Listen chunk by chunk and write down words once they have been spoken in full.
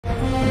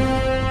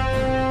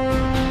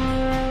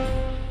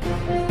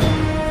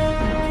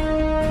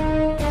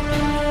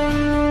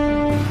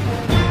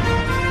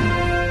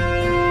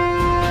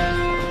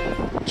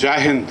Jai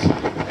Hind.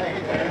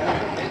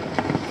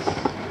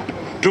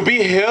 To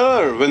be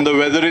here when the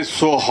weather is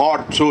so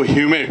hot, so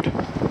humid,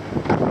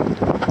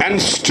 and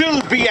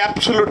still be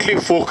absolutely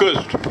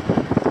focused,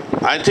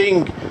 I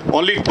think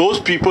only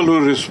those people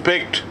who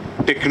respect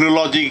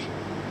technology,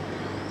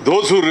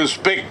 those who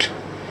respect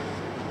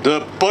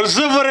the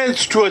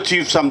perseverance to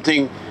achieve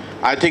something,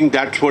 I think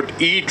that's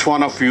what each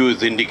one of you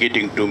is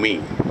indicating to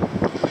me.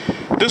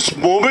 This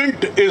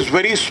moment is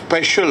very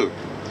special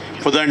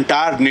for the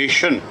entire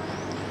nation.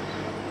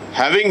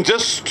 Having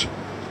just,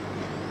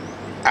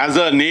 as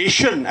a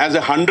nation, as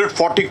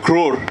 140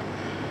 crore,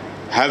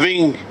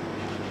 having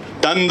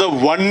done the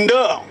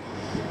wonder,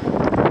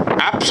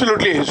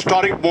 absolutely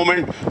historic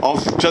moment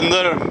of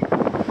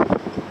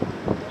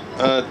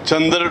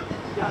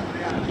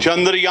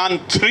Chandrayaan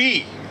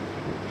 3.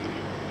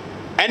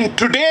 And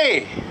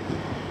today,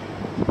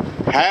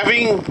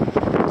 having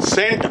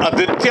sent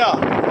Aditya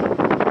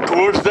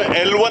towards the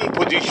L1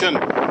 position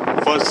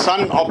for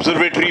Sun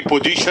Observatory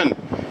position,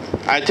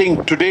 I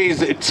think today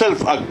is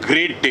itself a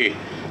great day.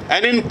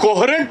 And in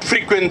coherent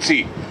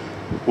frequency,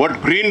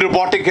 what Green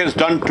Robotic has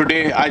done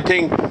today, I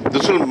think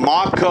this will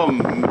mark a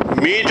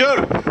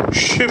major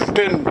shift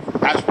in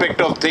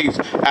aspect of things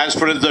as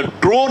far as the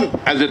drone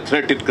as a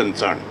threat is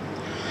concerned.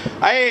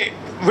 I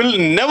will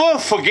never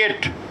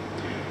forget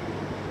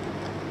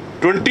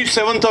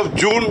 27th of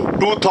June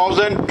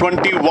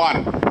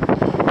 2021,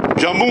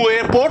 Jammu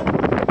Airport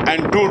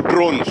and 2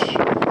 drones.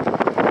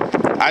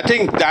 I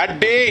think that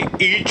day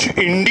each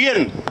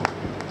Indian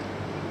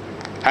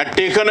had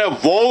taken a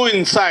vow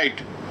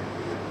inside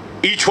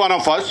each one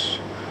of us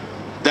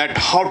that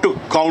how to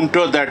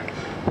counter that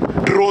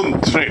drone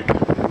threat.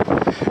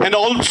 And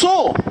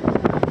also,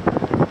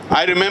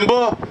 I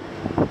remember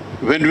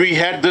when we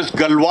had this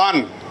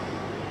Galwan,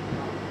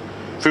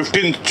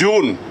 15th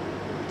June,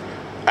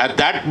 at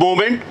that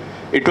moment,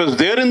 it was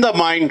there in the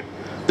mind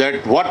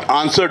that what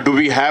answer do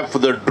we have for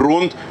the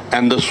drones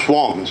and the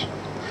swarms.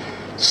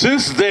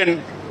 Since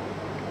then,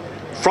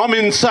 from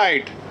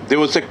inside, there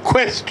was a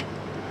quest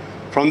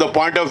from the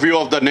point of view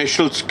of the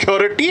national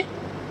security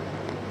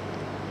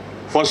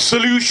for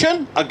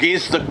solution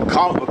against the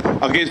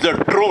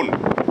drone.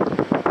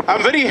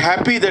 I'm very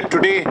happy that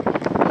today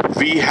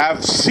we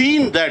have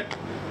seen that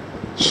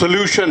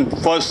solution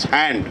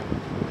firsthand.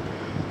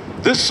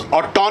 This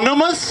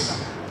autonomous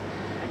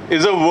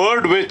is a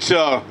word which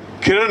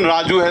Kiran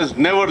Raju has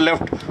never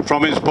left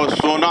from his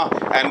persona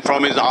and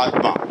from his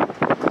Atma.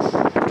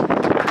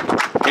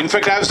 In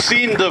fact, I've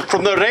seen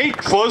from the very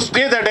first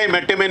day that I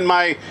met him in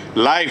my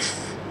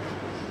life,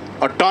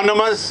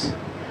 autonomous,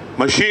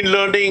 machine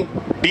learning,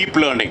 deep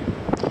learning.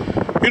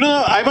 You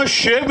know, I must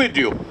share with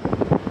you,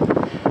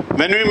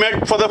 when we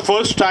met for the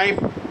first time,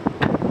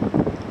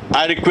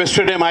 I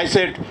requested him, I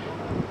said,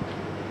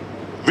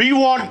 we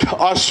want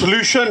a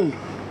solution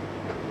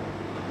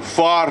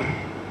for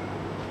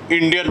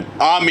Indian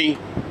Army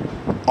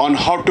on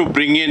how to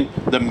bring in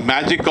the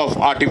magic of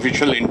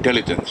artificial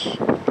intelligence.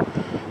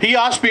 He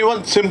asked me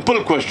one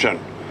simple question.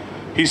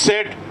 He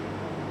said,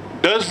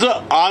 does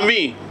the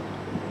Army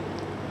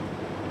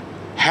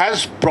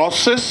has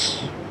process,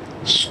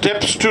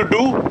 steps to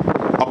do,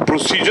 a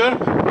procedure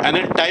and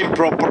a time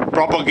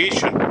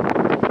propagation?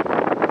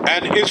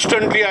 And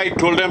instantly I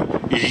told him,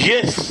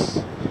 yes.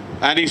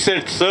 And he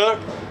said, sir,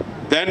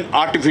 then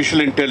artificial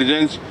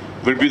intelligence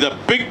will be the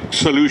big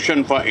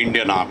solution for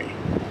Indian Army.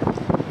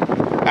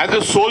 As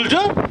a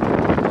soldier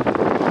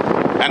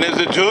and as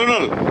a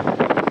journal,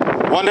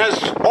 one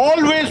has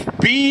always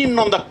been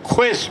on the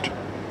quest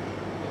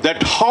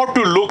that how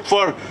to look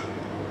for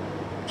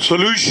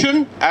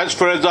solution as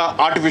far as the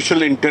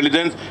artificial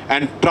intelligence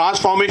and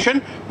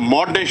transformation,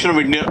 modernization of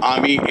Indian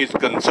Army is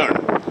concerned.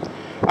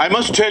 I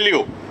must tell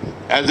you,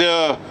 as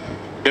a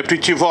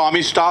Deputy Chief of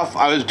Army Staff,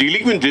 I was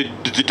dealing with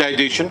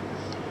digitization.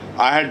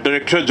 I had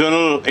Director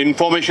General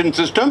Information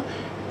System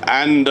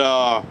and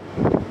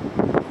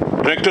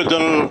Director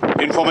General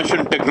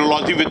Information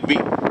Technology with me.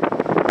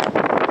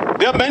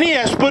 There are many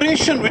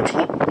aspirations which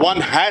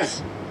one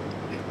has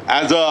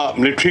as a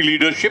military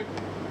leadership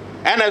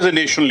and as a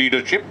national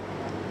leadership.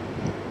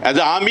 As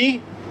an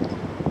army,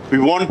 we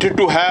wanted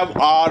to have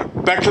our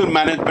battle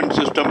management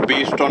system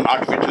based on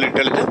artificial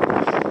intelligence.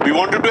 We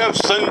wanted to have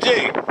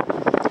Sanjay.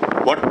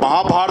 What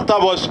Mahabharata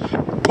was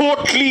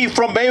totally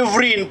from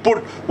every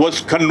input was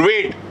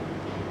conveyed.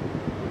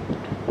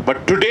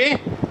 But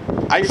today,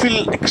 I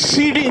feel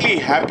exceedingly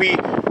happy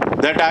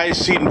that I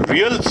seen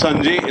real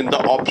Sanjay in the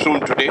ops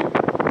zone today.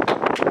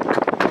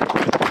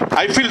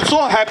 I feel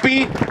so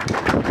happy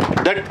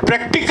that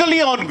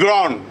practically on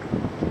ground,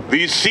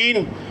 we've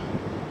seen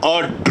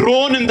a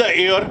drone in the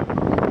air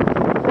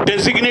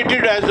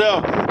designated as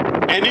an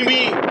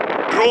enemy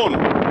drone,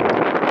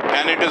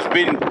 and it has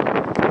been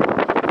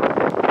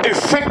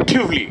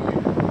effectively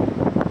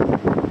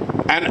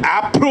and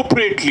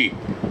appropriately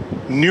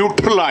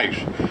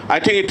neutralized. I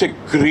think it's a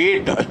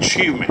great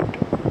achievement.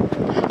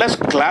 Let's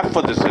clap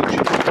for this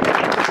achievement.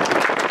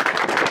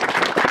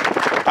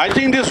 I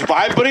think these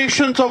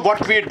vibrations of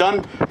what we've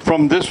done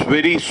from this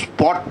very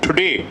spot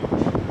today,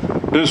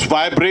 this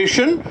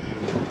vibration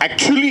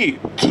actually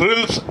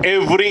thrills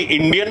every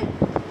Indian.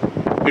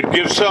 It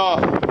gives a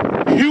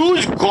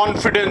huge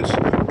confidence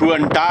to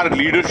entire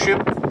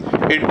leadership.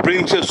 It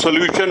brings a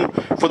solution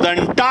for the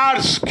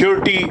entire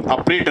security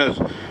apparatus.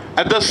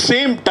 At the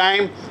same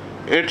time,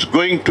 it's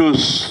going to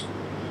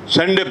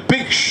send a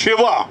big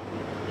shiver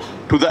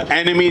to the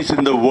enemies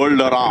in the world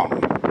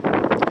around.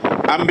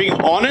 I'm being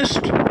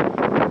honest,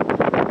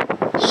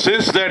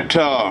 since that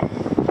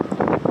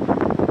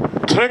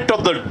threat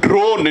of the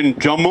drone in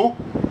Jammu,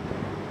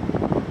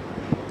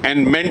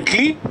 and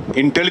mentally,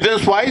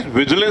 intelligence-wise,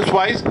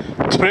 vigilance-wise,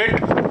 threat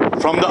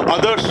from the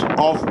others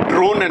of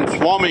drone and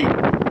swarming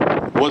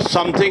was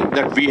something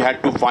that we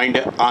had to find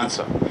an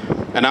answer.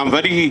 And I'm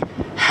very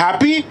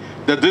happy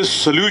that this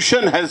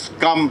solution has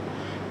come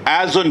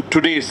as on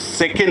today,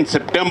 2nd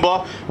September,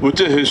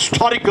 which is a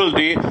historical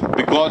day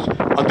because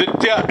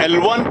Aditya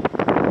L1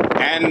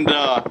 and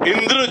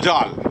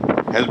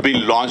Indrajaal has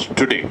been launched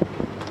today.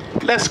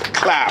 Let's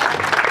clap.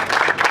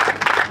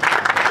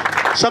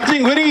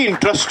 Something very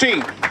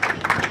interesting.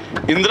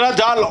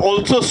 Indrajaal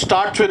also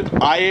starts with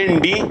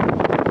IND,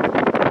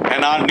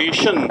 and our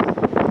nation,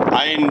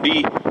 IND,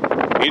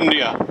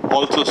 India,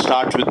 also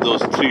starts with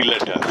those 3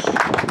 letters.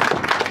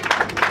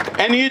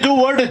 And ये जो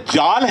word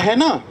जाल है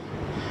ना,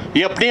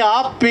 ये अपने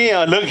आप में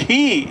अलग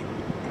ही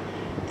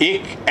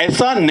एक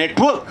ऐसा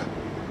नेटवर्क,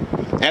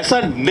 ऐसा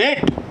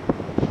नेट,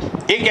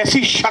 एक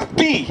ऐसी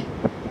शक्ति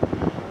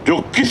जो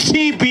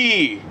किसी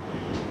भी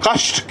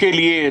कष्ट के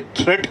लिए,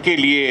 थ्रेट के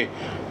लिए,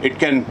 it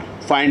can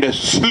find a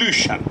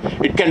solution.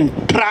 It can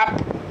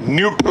trap,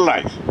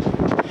 neutralize.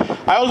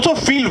 I also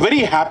feel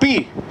very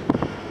happy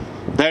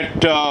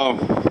that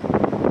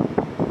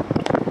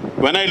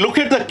when I look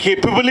at the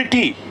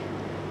capability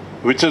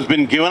which has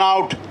been given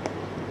out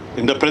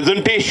in the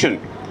presentation,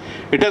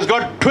 it has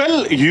got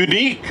 12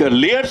 unique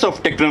layers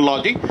of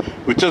technology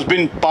which has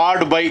been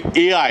powered by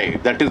AI,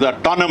 that is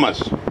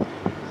autonomous.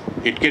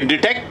 It can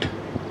detect,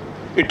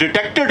 it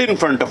detected in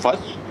front of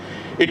us,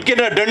 it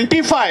can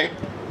identify,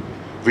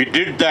 we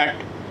did that,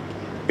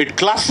 it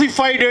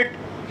classified it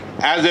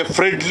as a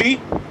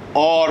friendly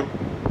or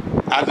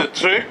as a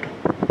threat,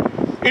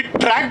 it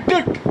tracked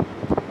it,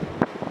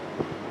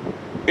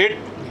 it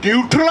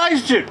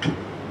neutralized it,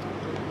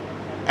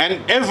 and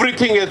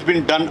everything has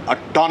been done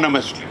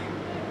autonomously.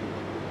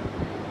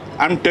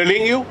 I'm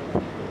telling you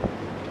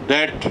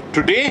that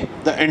today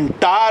the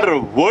entire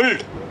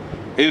world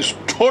is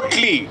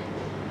totally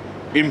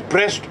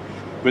impressed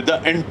with the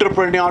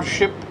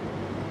entrepreneurship,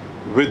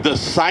 with the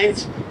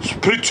science,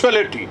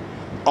 spirituality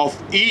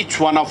of each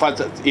one of us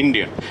as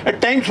Indian.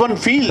 At times one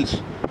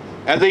feels,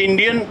 as an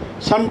Indian,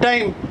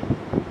 sometimes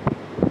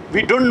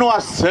we don't know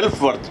our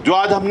self-worth. जो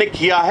आज हमने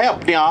किया है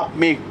अपने आप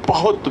में एक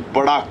बहुत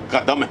बड़ा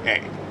कदम है.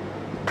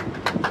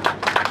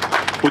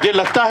 मुझे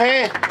लगता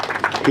है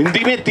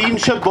हिंदी में 3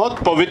 शब्द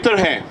बहुत पवित्र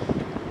हैं.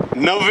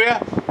 नव्य,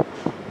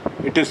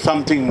 it is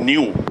something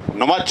new.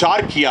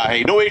 नवाचार किया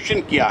है,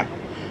 innovation किया है.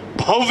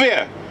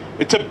 भव्य,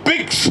 it's a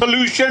big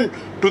solution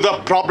to the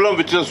problem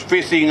which is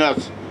facing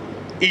us,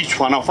 each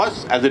one of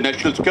us as a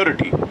national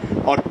security.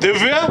 Or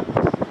Divya,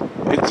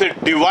 it's a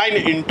divine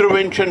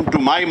intervention to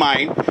my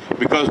mind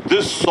because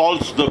this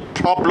solves the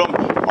problem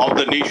of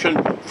the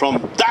nation from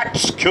that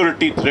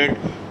security threat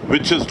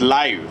which is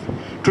live.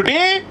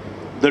 Today,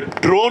 the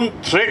drone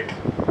threat,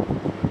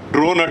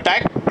 drone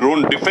attack,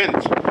 drone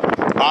defense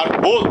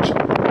are both.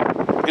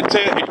 It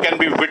can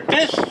be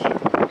witnessed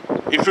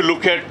if you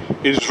look at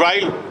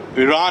Israel,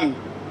 Iran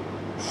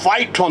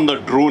fight on the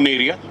drone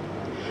area.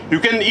 You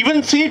can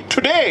even see it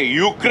today,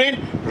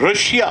 Ukraine,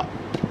 Russia.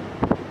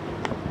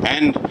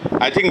 And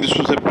I think this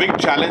was a big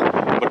challenge,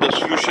 but the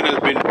solution has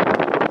been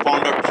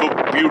found out so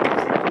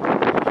beautifully.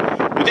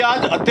 मुझे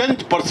आज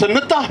अत्यंत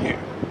प्रसन्नता है,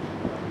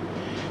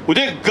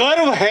 मुझे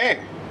गर्व है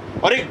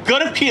और एक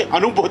गर्व की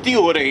अनुभूति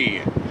हो रही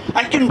है.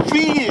 I can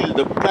feel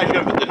the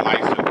pleasure within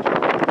myself.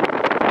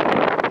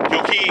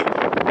 क्योंकि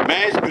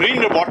मैं इस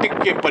ग्रीन रोबोटिक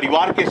के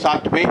परिवार के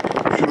साथ में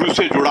शुरू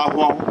से जुड़ा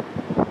हुआ हूँ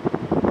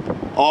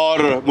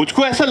और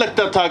मुझको ऐसा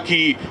लगता था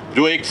कि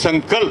जो एक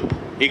संकल्प,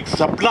 एक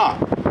सपना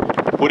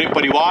पूरे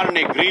परिवार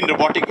ने, ग्रीन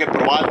रोबोटिक के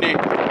परिवार ने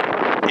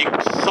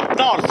एक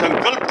सपना और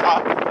संकल्प था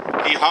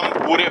कि हम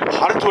पूरे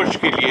भारतवर्ष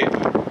के लिए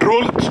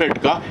ड्रोन थ्रेट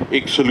का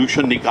एक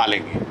सॉल्यूशन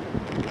निकालेंगे.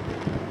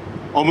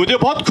 और मुझे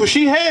बहुत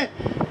खुशी है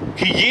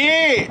कि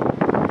ये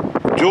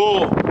जो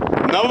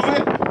नव्य,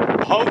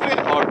 भव्य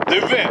और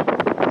दिव्य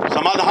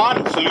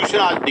समाधान सॉल्यूशन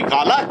आज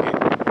निकाला है,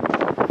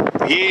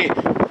 ये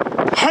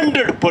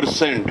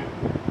 100%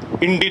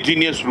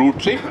 इंडिजीनियस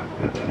रूट से,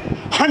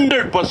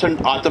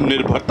 100%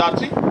 आत्मनिर्भरता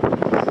से,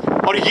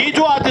 और ये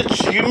जो आज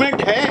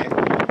अचीवमेंट है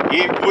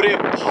ये पूरे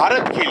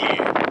भारत के लिए,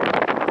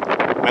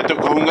 मैं तो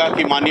कहूँगा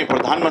कि माननीय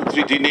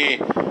प्रधानमंत्री जी ने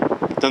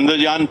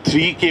चंद्रयान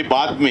 3 के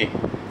बाद में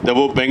जब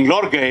वो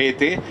बेंगलोर गए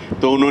थे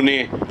तो उन्होंने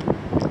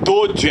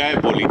 2 जय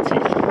बोली थी.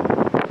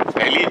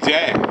 पहली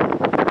जय,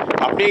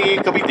 आपने ये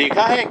कभी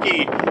देखा है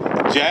कि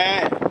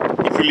जय,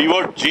 if you leave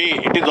out J,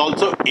 it is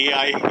also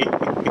AI.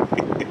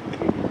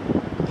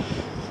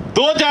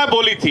 2 जय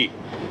बोली थी,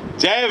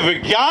 जय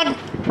विज्ञान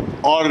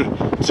और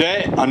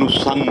जय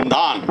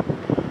अनुसंधान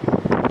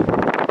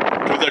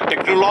to the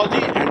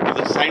technology and to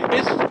the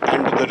scientists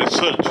and to the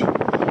research.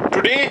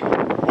 Today,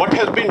 what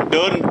has been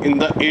done in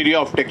the area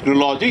of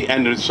technology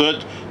and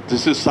research,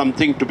 this is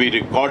something to be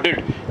recorded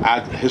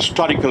as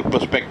historical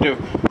perspective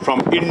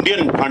from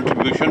Indian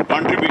contribution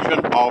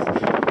of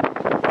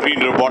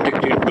green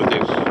robotics into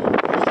this.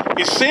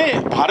 इससे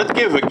भारत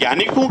के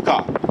वैज्ञानिकों का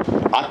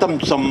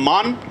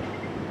आत्मसम्मान,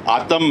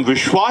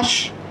 आत्मविश्वास,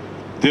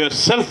 their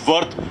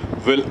self-worth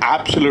will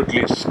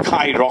absolutely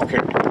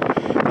skyrocket.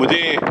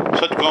 मुझे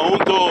सच कहूँ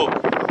तो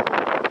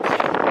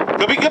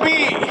कभी-कभी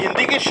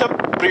हिंदी के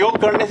शब्द प्रयोग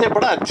करने से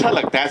बड़ा अच्छा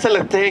लगता है। ऐसा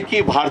लगता है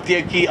कि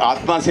भारतीय की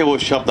आत्मा से वो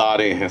शब्द आ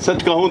रहे हैं।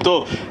 सच कहूँ तो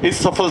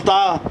इस सफलता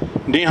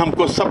ने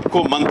हमको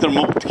सबको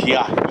मंत्रमुग्ध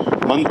किया है,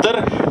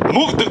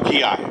 मंत्रमुग्ध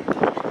किया है।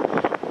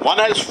 One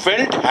has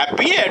felt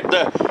happy at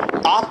the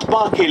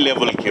आत्मा के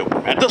लेवल के ऊपर,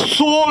 at the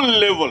soul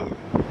level.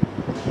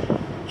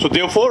 So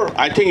therefore,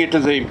 I think it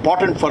is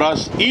important for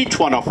us, each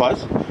one of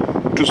us,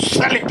 to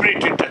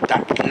celebrate it at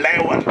that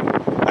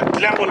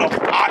level of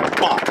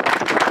आत्मा।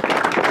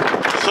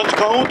 सच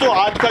कहूँ तो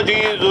आज का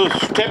जो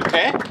स्टेप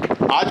है,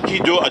 आज की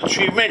जो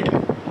अचीवमेंट है,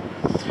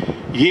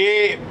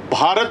 ये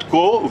भारत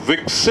को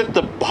विकसित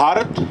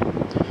भारत,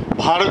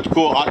 भारत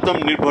को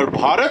आत्मनिर्भर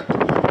भारत,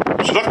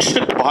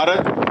 सुरक्षित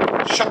भारत,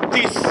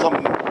 शक्ति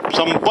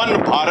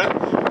संपन्न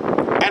Bharat.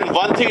 And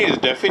one thing is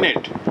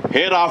definite,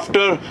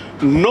 hereafter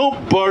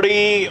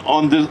nobody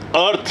on this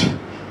earth,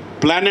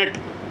 planet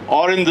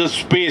or in this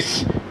space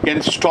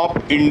can stop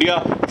India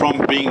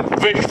from being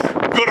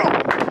Vishwa Guru.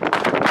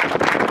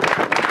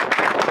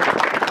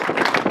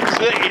 It's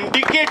an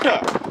indicator,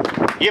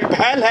 ये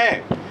पहल है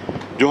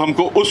जो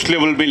हमको उस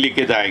लेवल में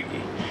लेके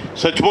जाएगी।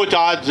 सचमुच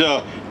आज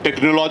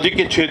टेक्नोलॉजी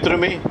के क्षेत्र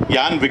में,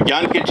 ज्ञान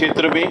विज्ञान के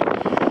क्षेत्र में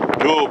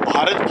जो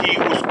भारत की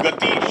उस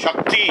गति,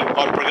 शक्ति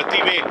और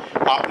प्रगति में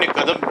आपने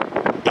कदम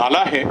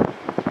डाला है,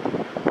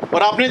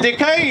 और आपने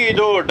देखा है ये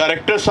जो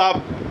डायरेक्टर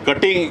साहब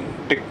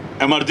कटिंग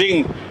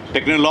एमर्जिंग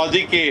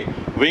टेक्नोलॉजी के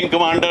विंग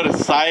कमांडर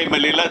साई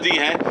मलेला जी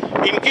हैं,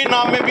 इनके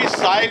नाम में भी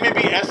साई में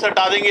भी एस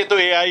हटा देंगे तो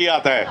एआई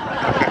आता है।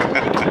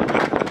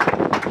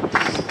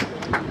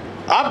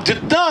 आप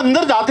जितना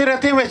अंदर जाते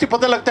रहते हैं वैसे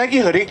पता लगता है कि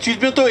हर एक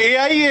चीज में तो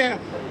एआई है।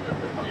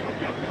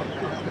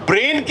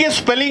 ब्रेन के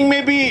स्पेलिंग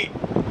में भी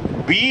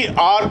बी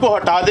आर को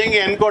हटा देंगे,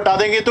 एन को हटा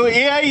देंगे तो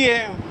एआई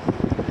है।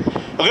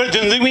 अगर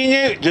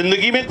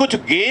जिंदगी में कुछ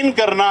गेन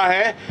करना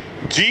है,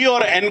 जी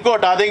और एन को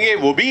हटा देंगे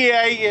वो भी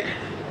एआई है।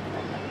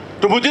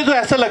 तो मुझे तो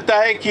ऐसा लगता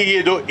है कि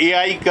ये जो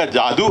एआई का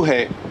जादू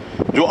है,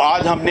 जो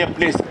आज हमने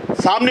अपने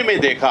सामने में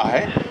देखा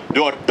है,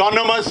 जो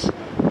ऑटोनोमस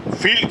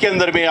फील्ड के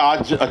अंदर में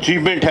आज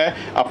अचीवमेंट है,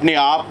 अपने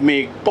आप में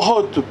एक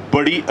बहुत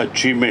बड़ी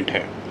अचीवमेंट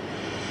है।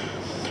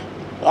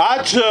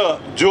 आज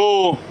जो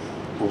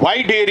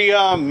वाइड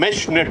एरिया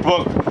मेश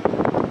नेटवर्क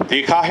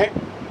देखा है,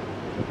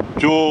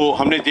 जो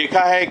हमने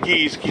देखा है कि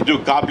इसकी जो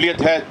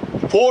काबिलियत है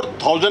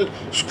 4000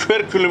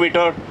 स्क्वायर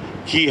किलोमीटर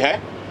की है,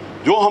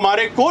 जो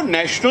हमारे को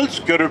नेशनल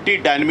सिक्योरिटी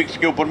डायनेमिक्स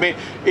के ऊपर में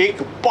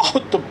एक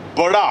बहुत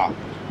बड़ा,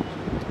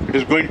 it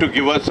is going to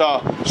give us a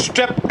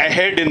step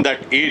ahead in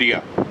that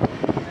area.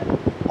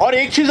 और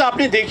एक चीज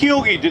आपने देखी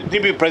होगी जितनी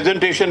भी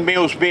प्रेजेंटेशन में,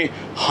 उसमें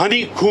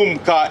हनीकूम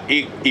का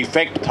एक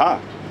इफेक्ट था।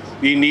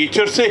 ये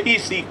नेचर से ही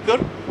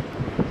सीखकर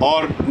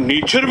और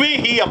नेचर में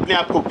ही अपने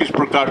आप को किस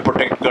प्रकार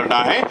प्रोटेक्ट करना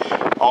है।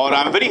 और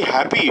I am very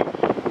happy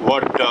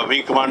what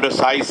wing commander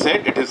Sai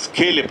said, it is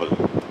scalable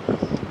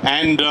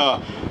and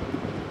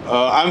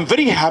I am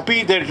very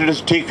happy that it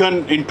is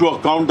taken into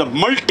account the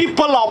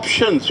multiple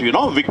options, you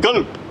know,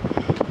 विकल्प,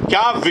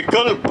 क्या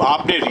विकल्प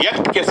आपने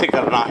रिएक्ट कैसे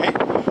करना है,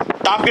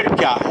 टारगेट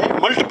क्या है,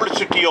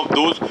 multiplicity of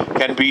those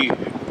can be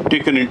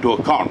taken into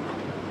account.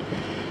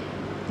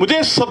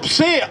 मुझे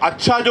सबसे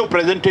अच्छा जो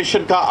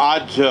प्रेजेंटेशन का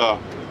आज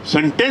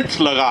सेंटेंस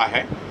लगा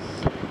है,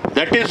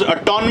 that is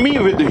autonomy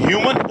with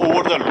human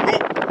over the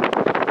loop.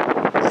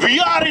 We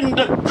are in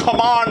the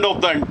command of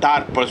the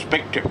entire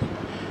perspective.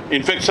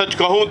 In fact सच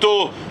कहूं तो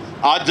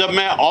आज जब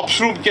मैं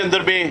ऑप्स रूम के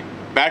अंदर में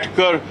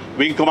बैठकर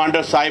विंग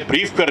कमांडर साहब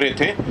ब्रीफ कर रहे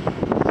थे,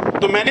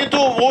 तो मैंने तो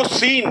वो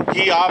सीन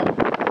कि आप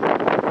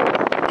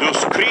जो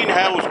स्क्रीन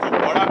है उसको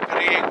बड़ा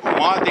करें,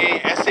 घुमा दें,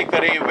 ऐसे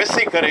करें,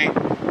 वैसे करें,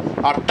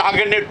 आप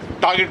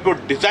टारगेट को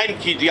डिजाइन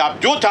कीजिए, आप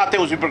जो चाहते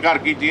हैं उसी प्रकार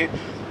कीजिए।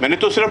 मैंने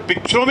तो सिर्फ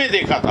पिक्चरों में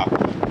देखा था,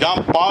 जहाँ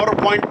पावर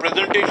पॉइंट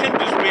प्रेजेंटेशन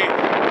जिसमें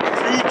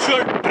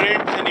future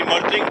trends and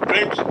emerging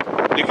trends,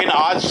 लेकिन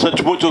आज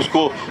सचमुच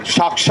उसको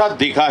साक्षात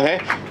देखा है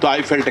तो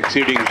I felt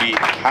exceedingly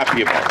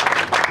happy about.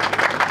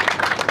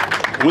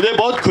 मुझे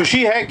बहुत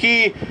खुशी है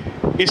कि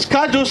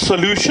इसका जो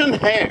सोल्यूशन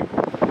है,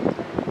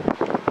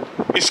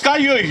 इसका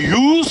जो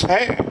यूज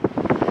है,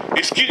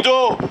 इसकी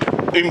जो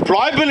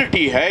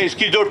एम्प्लॉयबिलिटी है,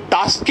 इसकी जो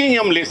टास्किंग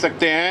हम ले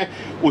सकते हैं,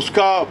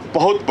 उसका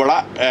बहुत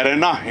बड़ा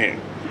एरेना है।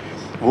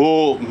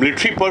 वो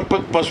मिलिट्री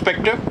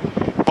पर्सपेक्टिव,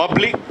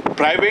 पब्लिक,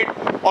 प्राइवेट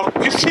और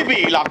किसी भी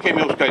इलाके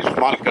में उसका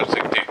इस्तेमाल कर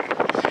सकते हैं।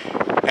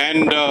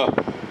 And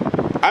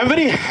I am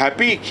very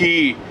happy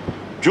कि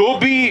जो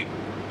भी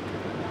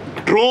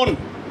ड्रोन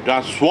या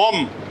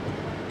स्वॉर्म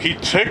की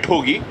थ्रेट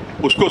होगी,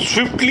 उसको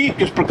स्विफ्टली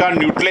किस प्रकार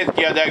न्यूट्रलाइज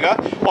किया जाएगा,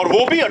 और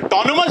वो भी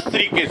ऑटोनोमस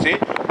तरीके से।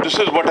 This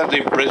is what has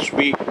impressed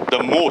me the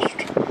most.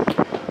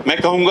 मैं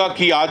कहूँगा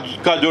कि आज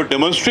का जो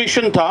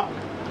डेमोन्स्ट्रेशन था,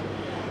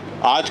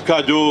 आज का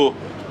जो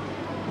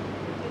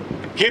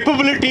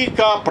कैपेबिलिटी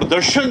का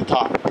प्रदर्शन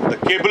था, the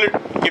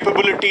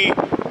capability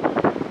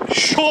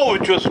show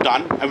which was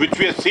done, which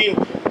we have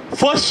seen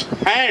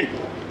first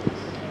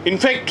hand.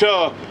 In fact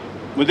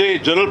मुझे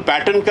जनरल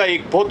पैटर्न का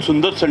एक बहुत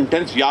सुंदर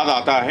सेंटेंस याद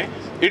आता है।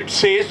 It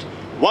says,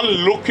 one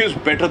look is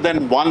better than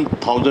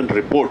 1,000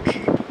 reports.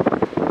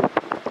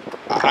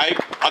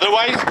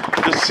 Otherwise,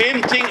 the same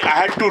thing, I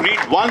had to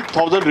read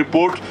 1,000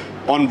 reports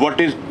on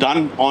what is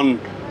done on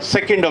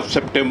 2nd of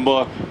September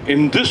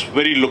in this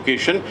very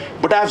location,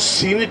 but I have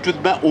seen it with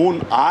my own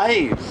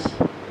eyes.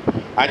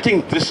 I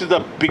think this is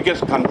the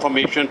biggest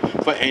confirmation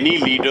for any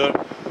leader,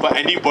 for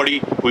anybody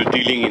who is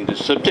dealing in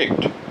this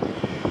subject.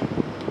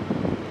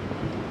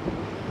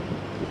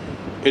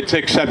 It's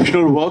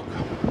exceptional work.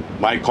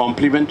 My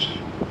compliments.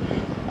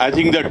 I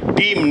think the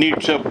team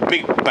needs a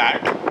big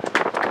pat.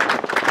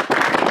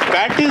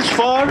 Pat is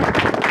for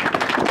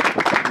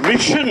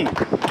mission.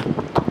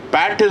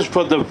 Pat is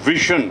for the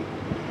vision.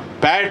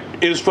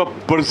 Pat is for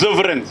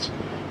perseverance.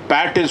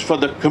 Pat is for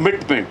the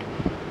commitment.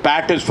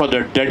 Pat is for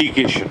the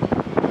dedication.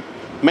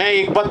 मैं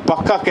एक बात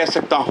पक्का कह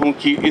सकता हूँ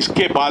कि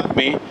इसके बाद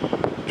में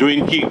जो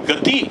इनकी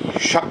गति,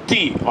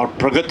 शक्ति और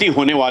प्रगति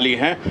होने वाली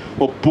है,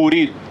 वो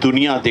पूरी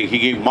दुनिया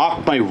देखेगी।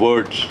 Mark my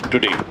words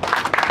today.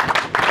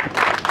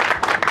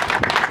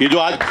 ये जो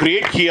आज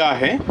क्रिएट किया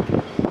है,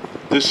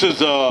 this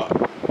is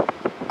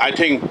I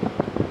think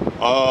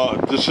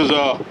this is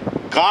a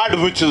card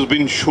which has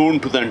been shown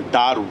to the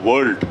entire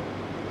world.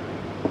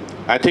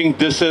 I think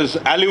this is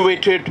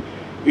elevated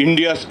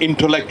India's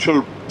intellectual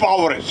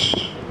powers.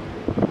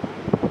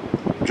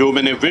 जो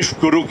मैंने विश्व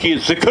गुरु की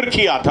जिक्र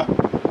किया था,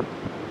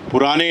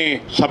 पुराने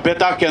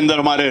सभ्यता के अंदर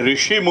हमारे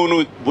ऋषि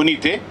मुनि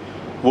थे,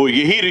 वो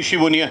यही ऋषि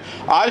मुनि है।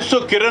 आज तो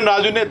किरण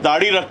राजू ने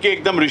दाढ़ी रख के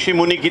एकदम ऋषि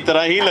मुनि की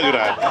तरह ही लग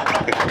रहा है।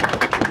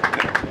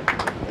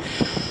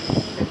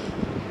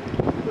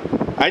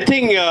 I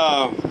think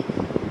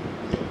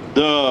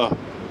the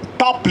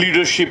top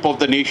leadership of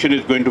the nation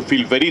is going to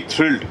feel very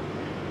thrilled,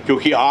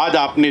 क्योंकि आज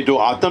आपने जो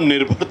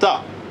आत्मनिर्भरता,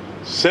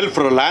 सेल्फ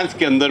रिलायंस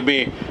के अंदर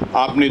में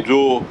आपने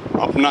जो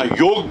अपना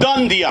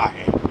योगदान दिया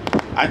है,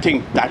 I think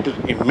that is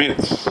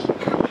immense.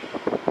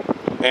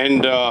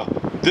 And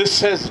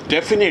this has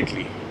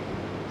definitely,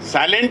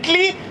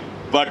 silently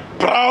but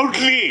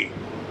proudly,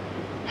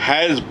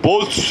 has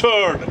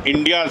bolstered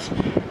India's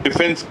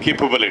defense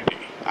capability.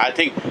 I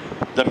think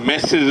the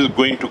message is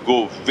going to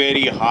go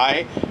very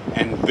high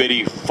and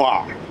very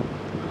far.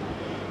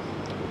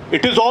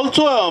 It is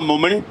also a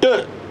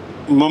momentous,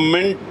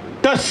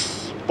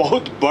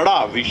 बहुत बड़ा,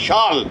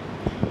 विशाल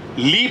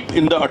leap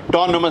in the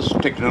autonomous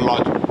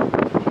technology.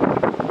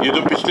 ये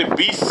जो पिछले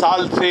 20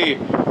 साल से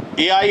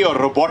AI और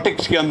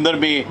robotics के अंदर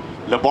में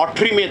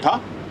laboratory में था.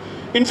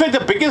 In fact,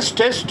 the biggest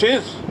test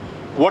is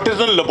what is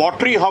in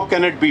laboratory, how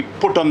can it be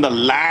put on the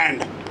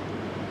land?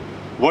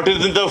 What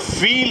is in the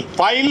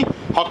file,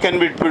 how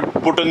can it be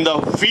put in the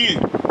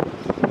field?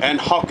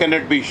 And how can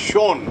it be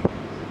shown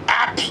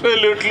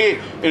absolutely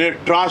in a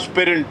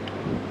transparent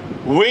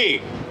way?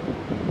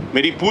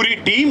 मेरी पूरी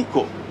team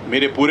को,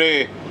 मेरे पूरे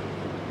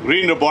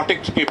green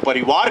robotics के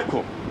परिवार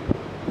को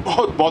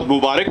बहुत बहुत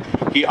मुबारक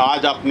कि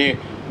आज आपने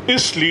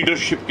इस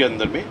लीडरशिप के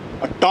अंदर में,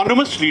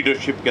 ऑटोनोमस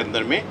लीडरशिप के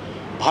अंदर में,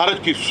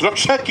 भारत की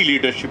सुरक्षा की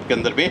लीडरशिप के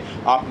अंदर में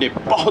आपने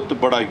बहुत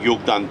बड़ा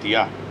योगदान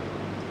दिया।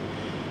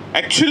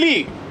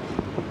 Actually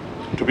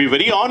to be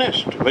very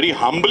honest, very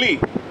humbly,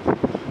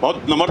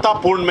 बहुत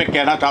नम्रतापूर्ण मैं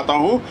कहना चाहता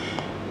हूं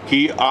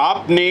कि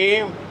आपने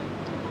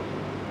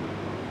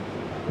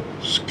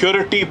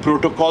सिक्योरिटी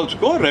प्रोटोकॉल्स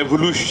को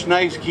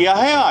रेवोल्यूशनाइज किया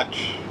है। आज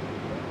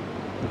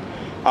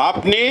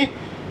आपने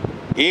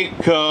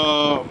एक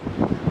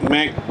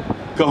मैं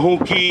कहूं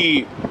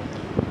कि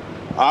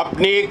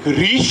आपने एक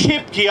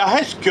रीशेप किया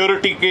है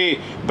सिक्योरिटी के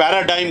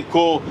पैराडाइम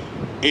को,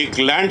 एक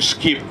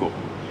लैंडस्केप को।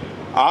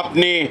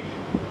 आपने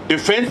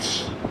defence,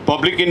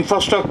 public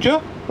infrastructure,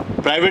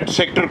 private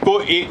sector को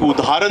एक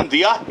उदाहरण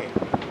दिया है।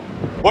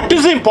 What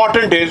is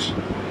important is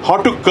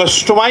how to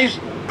customise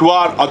to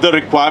our other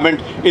requirement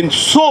in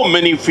so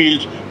many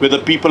fields where the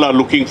people are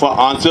looking for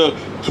answer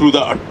through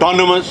the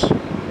autonomous,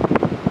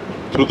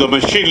 through the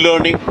machine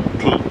learning,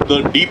 through the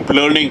deep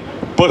learning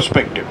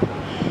perspective.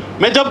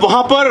 मैं जब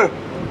वहाँ पर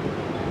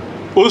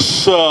उस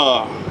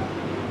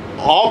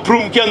of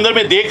room के अंदर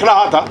में देख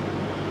रहा था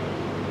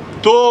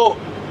तो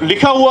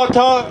लिखा हुआ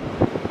था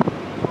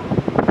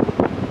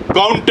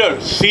काउंटर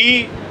सी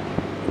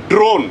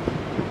ड्रोन,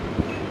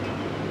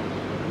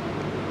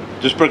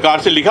 जिस प्रकार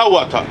से लिखा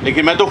हुआ था,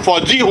 लेकिन मैं तो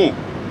फौजी हूं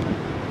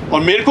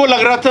और मेरे को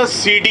लग रहा था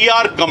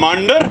CDR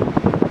commander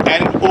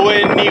and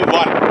ONE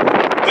 1.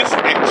 This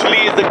actually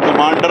is the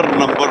commander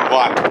number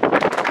 1.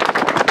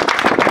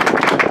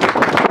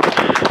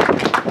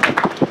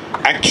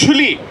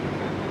 Actually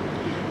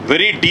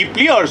very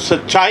deeply और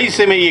सच्चाई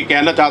से मैं ये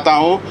कहना चाहता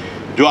हूं,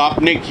 जो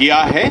आपने किया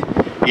है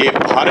ये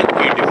भारत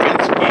की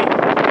डिफेंस की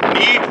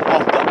नीड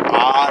ऑफ द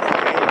आवर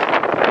है।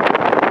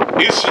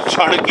 इस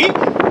क्षण की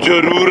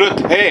जरूरत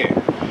है।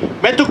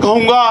 मैं तो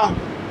कहूँगा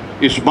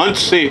इस मंच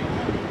से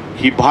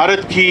कि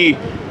भारत की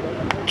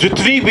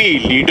जितनी भी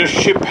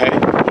लीडरशिप है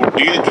वो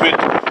deals with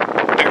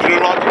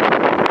technology,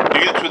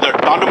 deals with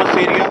autonomous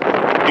area,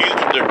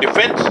 deals with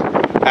defence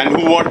and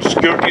who want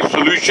security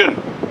solution,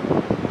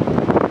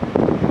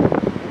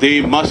 they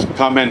must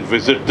come and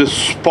visit this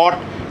spot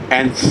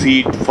and see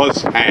it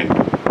first hand.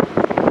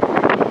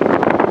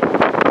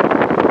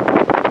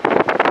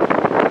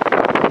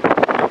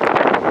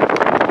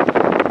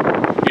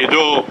 ये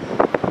जो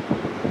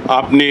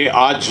आपने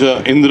आज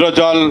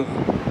इंद्रजाल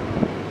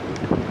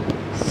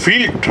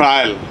फील्ड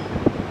ट्रायल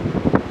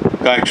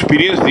का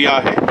एक्सपीरियंस दिया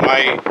है,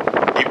 my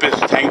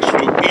deepest thanks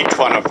to each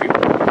one of you.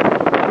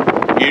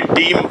 ये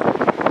team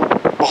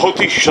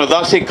बहुत ही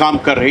श्रद्धा से काम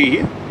कर रही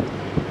है।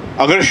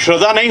 अगर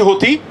श्रद्धा नहीं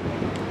होती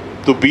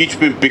तो बीच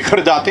में बिखर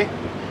जाते,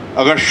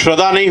 अगर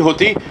श्रद्धा नहीं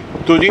होती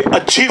तो ये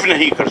अचीव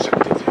नहीं कर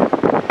सकते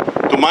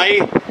थे। तो my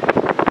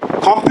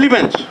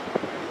compliments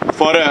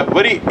for a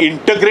very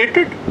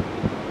integrated,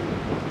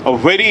 a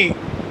very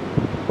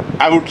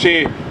I would say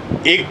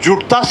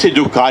एकजुटता से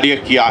जो कार्य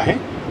किया है,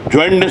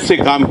 ज्वाइंटनेस से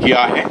काम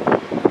किया है,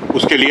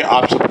 उसके लिए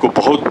आप सबको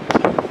बहुत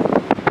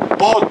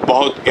बहुत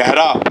बहुत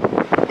गहरा,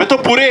 मैं तो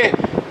पूरे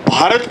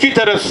भारत की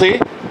तरफ से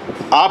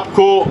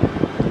आपको,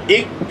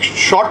 एक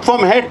शॉर्ट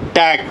फॉर्म है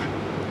टैग,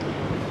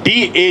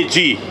 TAG,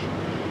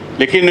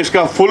 लेकिन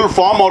इसका फुल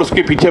फॉर्म और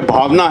उसके पीछे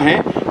भावना है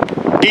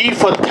T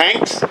for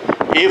thanks,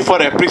 A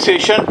for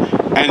appreciation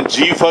and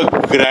G for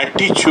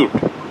gratitude.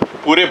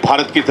 पूरे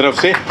भारत की तरफ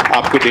से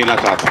आपको देना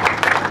चाहता हूँ।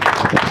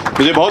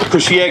 मुझे बहुत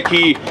खुशी है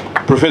कि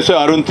प्रोफेसर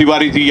अरुण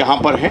तिवारी जी यहाँ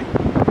पर हैं।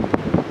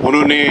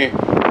 उन्होंने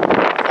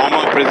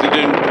फॉर्मर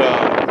प्रेसिडेंट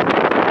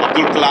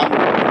अब्दुल कलाम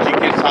जी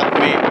के साथ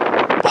में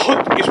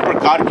बहुत इस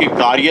प्रकार के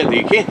कार्य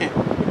देखे हैं।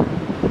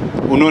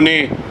 उन्होंने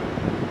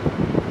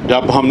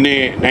जब हमने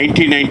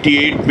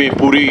 1998 में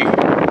पूरे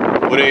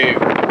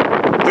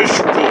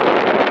विश्व को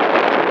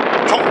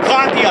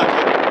चौंका दिया था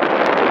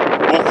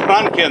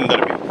पोखरान के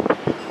अंदर में,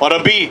 और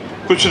अभी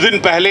कुछ दिन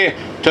पहले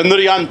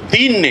चंद्रयान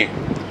 3 ने,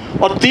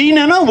 और 3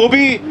 है ना, वो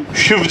भी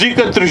शिव जी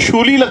का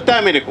त्रिशूल ही लगता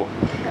है मेरे को,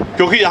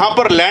 क्योंकि यहाँ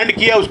पर लैंड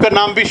किया उसका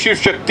नाम भी शिव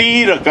शक्ति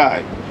ही रखा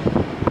है।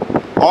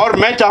 और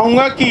मैं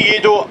चाहूँगा कि ये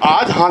जो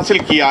आज हासिल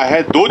किया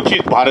है, 2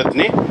 चीज़ भारत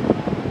ने,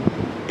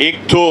 एक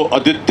तो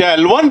आदित्य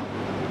L1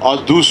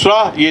 और दूसरा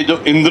ये जो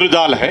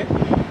इंद्रजाल है,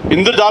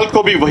 इंद्रजाल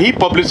को भी वही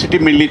पब्लिसिटी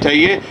मिलनी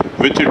चाहिए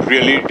विच इट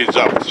रियली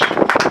डिजर्व्स।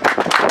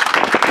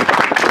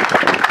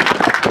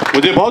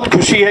 मुझे बहुत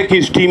खुशी है कि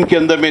इस टीम के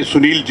अंदर में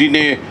सुनील जी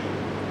ने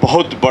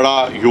बहुत बड़ा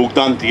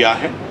योगदान दिया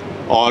है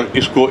और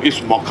इसको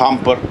इस मकाम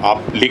पर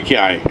आप लेके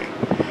आए हैं।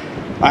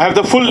 I have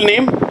the full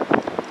name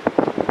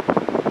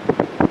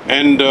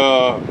and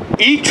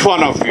each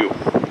one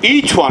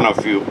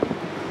of you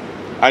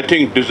I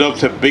think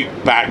deserves a big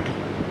pat.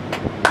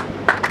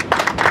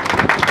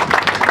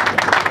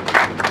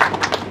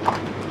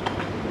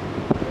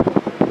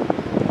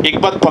 एक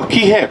बात पक्की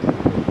है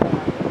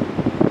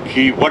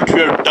कि what you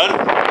have done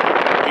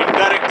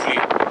indirectly,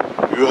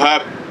 you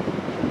have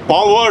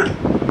powered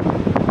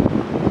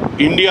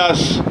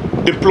India's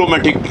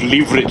diplomatic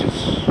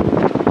leverages.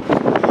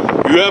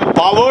 You have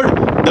powered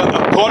the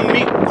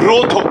economic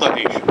growth of the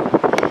nation.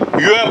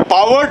 You have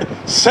powered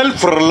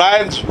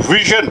self-reliance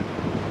vision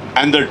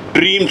and the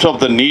dreams of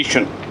the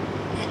nation.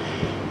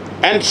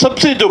 And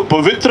सबसे जो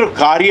पवित्र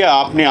कार्य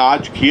आपने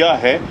आज किया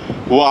है,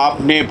 वो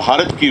आपने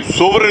भारत की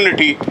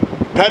सोवरेनिटी,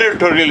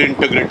 टेरिटोरियल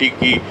इंटीग्रिटी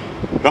की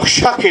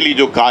रक्षा के लिए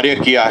जो कार्य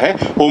किया है,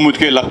 वो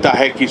मुझे लगता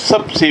है कि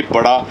सबसे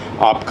बड़ा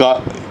आपका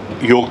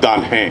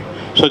योगदान है।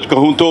 सच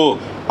कहूँ तो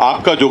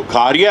आपका जो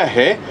कार्य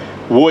है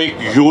वो एक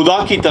योद्धा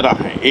की तरह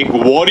है, एक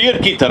वॉरियर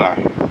की तरह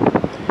है।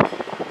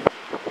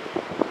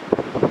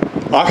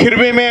 आखिर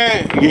में मैं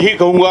यही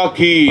कहूँगा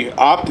कि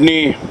आपने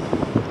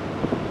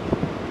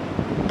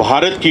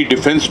भारत की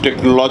डिफेंस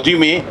टेक्नोलॉजी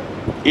में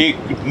एक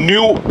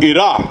न्यू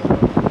इरा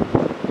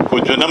को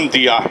जन्म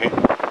दिया है।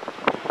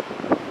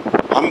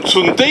 हम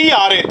सुनते ही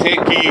आ रहे थे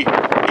कि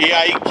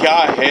AI क्या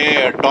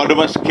है,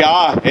 ऑटोनमस क्या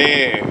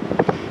है,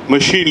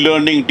 मशीन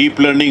लर्निंग,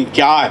 डीप लर्निंग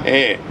क्या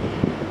है,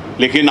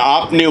 लेकिन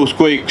आपने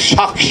उसको एक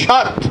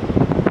साक्षात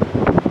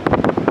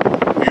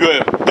you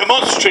have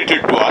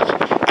demonstrated to us,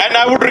 and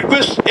I would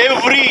request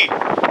every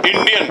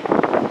Indian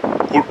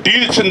who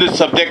deals in this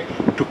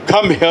subject to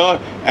come here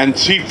and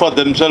see for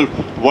themselves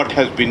what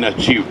has been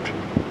achieved.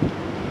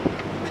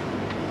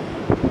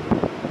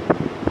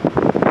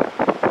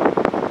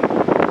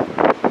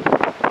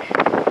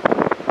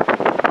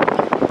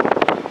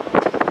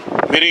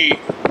 मेरी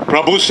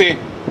प्रभु से,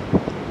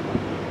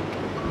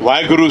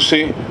 वाहिगुरु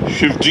से,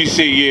 शिव जी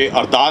से ये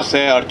अरदास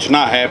है,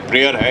 अर्चना है,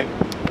 प्रेयर है,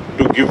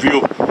 to give you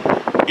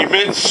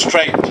immense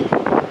strength,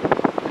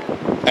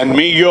 and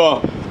may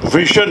your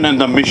vision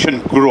and the mission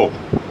grow,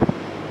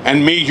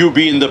 and may you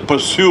be in the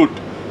pursuit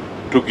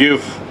to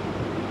give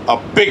a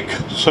big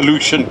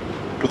solution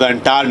to the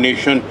entire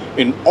nation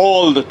in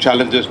all the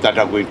challenges that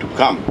are going to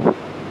come.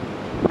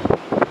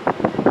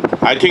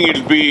 I think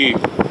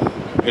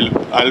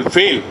I'll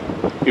fail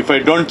if I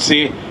don't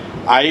say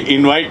I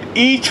invite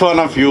each one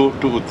of you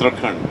to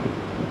Uttarakhand.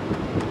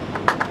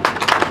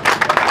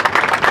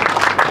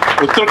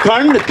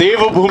 Uttarakhand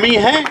देवभूमि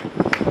है,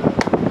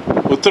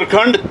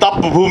 उत्तराखंड तप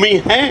भूमि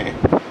है,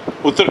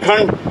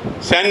 उत्तराखंड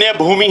सैन्य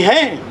भूमि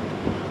है,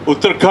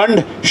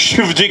 उत्तराखंड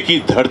शिव जी की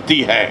धरती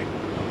है.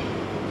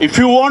 If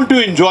you want to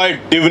enjoy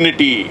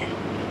divinity,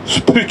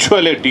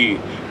 spirituality,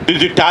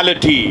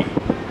 digitality,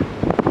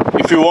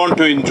 if you want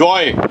to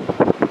enjoy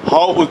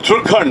how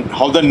Uttarakhand,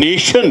 how the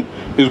nation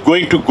is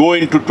going to go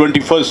into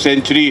 21st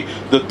century,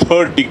 the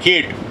third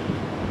decade,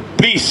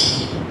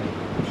 please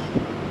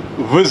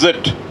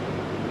visit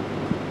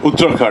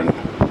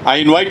Uttarakhand. I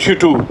invite you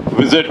to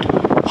visit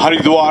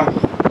Haridwar.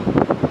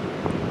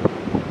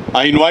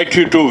 I invite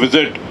you to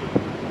visit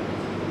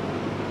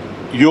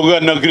Yoga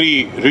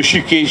Nagari,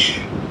 Rishikesh.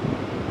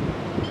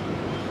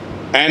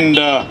 And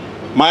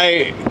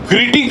my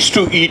greetings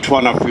to each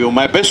one of you,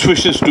 my best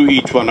wishes to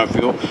each one of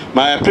you,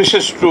 my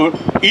appreciation to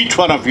each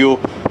one of you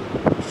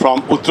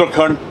from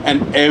Uttarakhand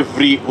and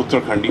every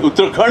Uttarakhandi.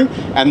 Uttarakhand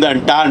and the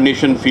entire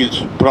nation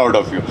feels proud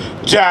of you.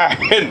 Jai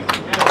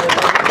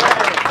Hind!